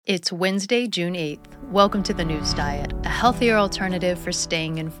It's Wednesday, June 8th. Welcome to the News Diet, a healthier alternative for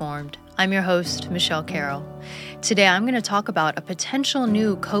staying informed. I'm your host, Michelle Carroll. Today, I'm going to talk about a potential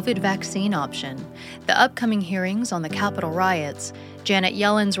new COVID vaccine option, the upcoming hearings on the Capitol riots, Janet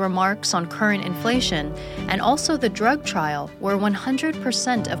Yellen's remarks on current inflation, and also the drug trial where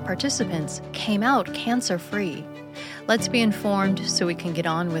 100% of participants came out cancer-free. Let's be informed so we can get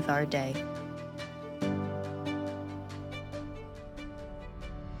on with our day.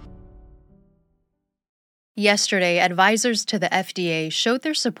 Yesterday, advisors to the FDA showed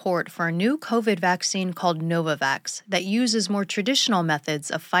their support for a new COVID vaccine called Novavax that uses more traditional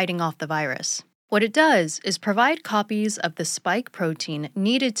methods of fighting off the virus. What it does is provide copies of the spike protein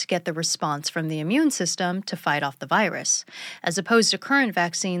needed to get the response from the immune system to fight off the virus, as opposed to current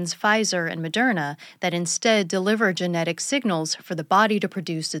vaccines, Pfizer and Moderna, that instead deliver genetic signals for the body to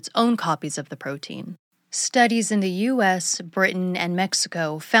produce its own copies of the protein. Studies in the U.S., Britain, and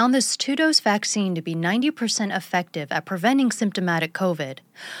Mexico found this two-dose vaccine to be 90% effective at preventing symptomatic COVID,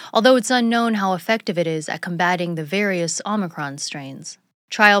 although it's unknown how effective it is at combating the various Omicron strains.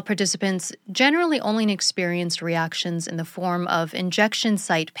 Trial participants generally only experienced reactions in the form of injection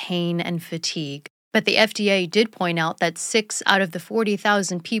site pain and fatigue, but the FDA did point out that 6 out of the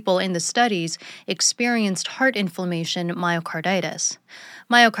 40,000 people in the studies experienced heart inflammation myocarditis.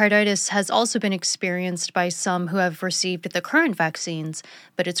 Myocarditis has also been experienced by some who have received the current vaccines,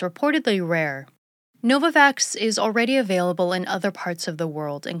 but it's reportedly rare. Novavax is already available in other parts of the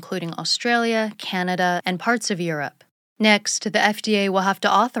world, including Australia, Canada, and parts of Europe. Next, the FDA will have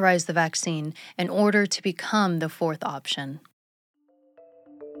to authorize the vaccine in order to become the fourth option.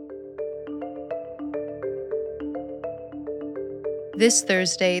 This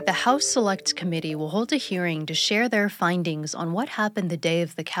Thursday, the House Select Committee will hold a hearing to share their findings on what happened the day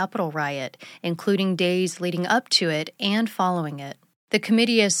of the Capitol riot, including days leading up to it and following it. The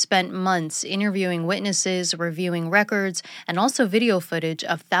committee has spent months interviewing witnesses, reviewing records, and also video footage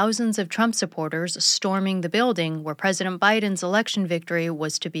of thousands of Trump supporters storming the building where President Biden's election victory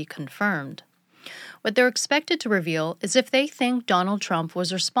was to be confirmed. What they're expected to reveal is if they think Donald Trump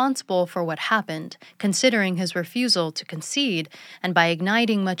was responsible for what happened, considering his refusal to concede and by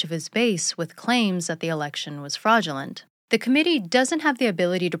igniting much of his base with claims that the election was fraudulent. The committee doesn't have the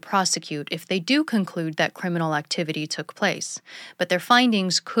ability to prosecute if they do conclude that criminal activity took place, but their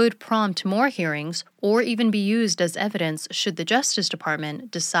findings could prompt more hearings or even be used as evidence should the Justice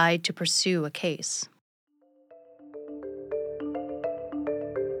Department decide to pursue a case.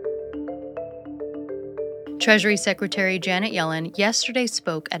 Treasury Secretary Janet Yellen yesterday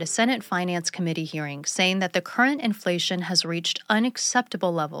spoke at a Senate Finance Committee hearing, saying that the current inflation has reached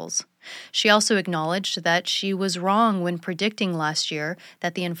unacceptable levels. She also acknowledged that she was wrong when predicting last year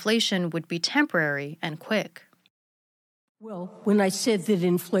that the inflation would be temporary and quick. Well, when I said that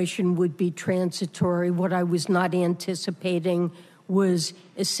inflation would be transitory, what I was not anticipating was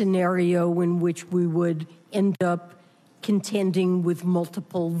a scenario in which we would end up contending with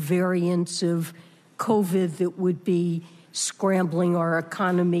multiple variants of COVID that would be scrambling our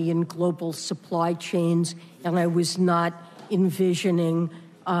economy and global supply chains, and I was not envisioning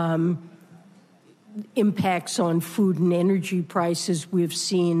impacts on food and energy prices we've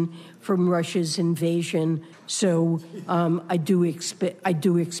seen from Russia's invasion. So I do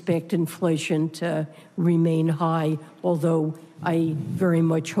expect inflation to remain high, although I very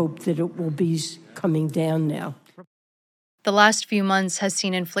much hope that it will be coming down now. The last few months has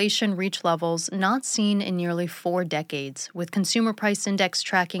seen inflation reach levels not seen in nearly 4 decades, with consumer price index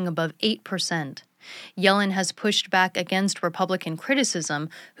tracking above 8%. Yellen has pushed back against Republican criticism,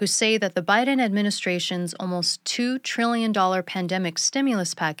 who say that the Biden administration's almost $2 trillion pandemic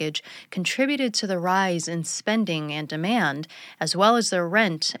stimulus package contributed to the rise in spending and demand, as well as their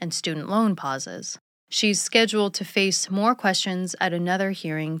rent and student loan pauses. She's scheduled to face more questions at another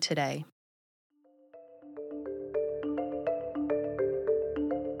hearing today.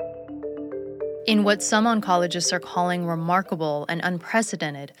 In what some oncologists are calling remarkable and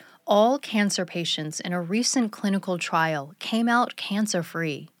unprecedented, all cancer patients in a recent clinical trial came out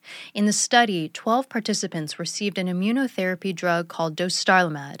cancer-free. In the study, 12 participants received an immunotherapy drug called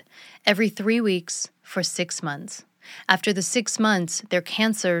dostarlimab every 3 weeks for 6 months. After the 6 months, their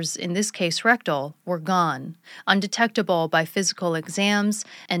cancers, in this case rectal, were gone, undetectable by physical exams,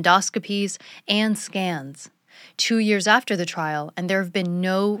 endoscopies, and scans. 2 years after the trial, and there have been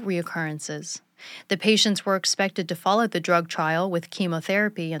no reoccurrences. The patients were expected to follow the drug trial with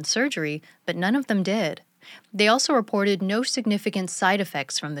chemotherapy and surgery, but none of them did. They also reported no significant side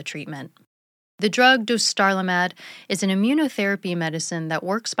effects from the treatment. The drug dostarlimab is an immunotherapy medicine that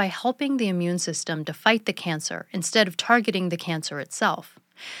works by helping the immune system to fight the cancer instead of targeting the cancer itself.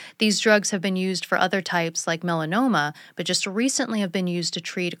 These drugs have been used for other types like melanoma, but just recently have been used to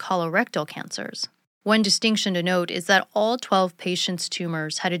treat colorectal cancers. One distinction to note is that all 12 patients'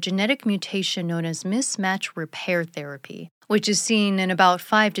 tumors had a genetic mutation known as mismatch repair therapy, which is seen in about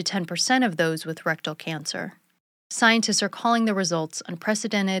 5 to 10% of those with rectal cancer. Scientists are calling the results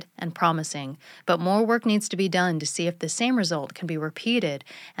unprecedented and promising, but more work needs to be done to see if the same result can be repeated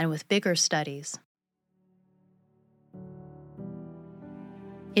and with bigger studies.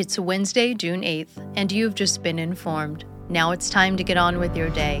 It's Wednesday, June 8th, and you've just been informed. Now it's time to get on with your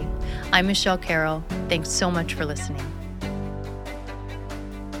day. I'm Michelle Carroll. Thanks so much for listening.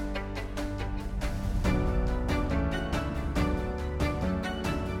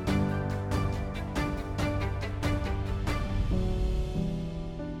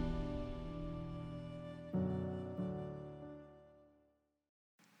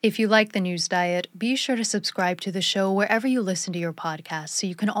 If you like the News Diet, be sure to subscribe to the show wherever you listen to your podcasts so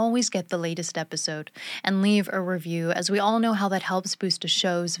you can always get the latest episode, and leave a review, as we all know how that helps boost a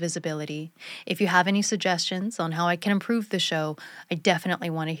show's visibility. If you have any suggestions on how I can improve the show, I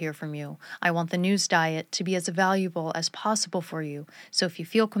definitely want to hear from you. I want the News Diet to be as valuable as possible for you, so if you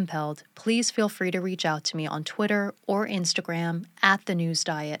feel compelled, please feel free to reach out to me on Twitter or Instagram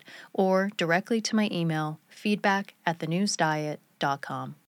 @thenewsdiet, or directly to my email, feedback@thenewsdiet.com.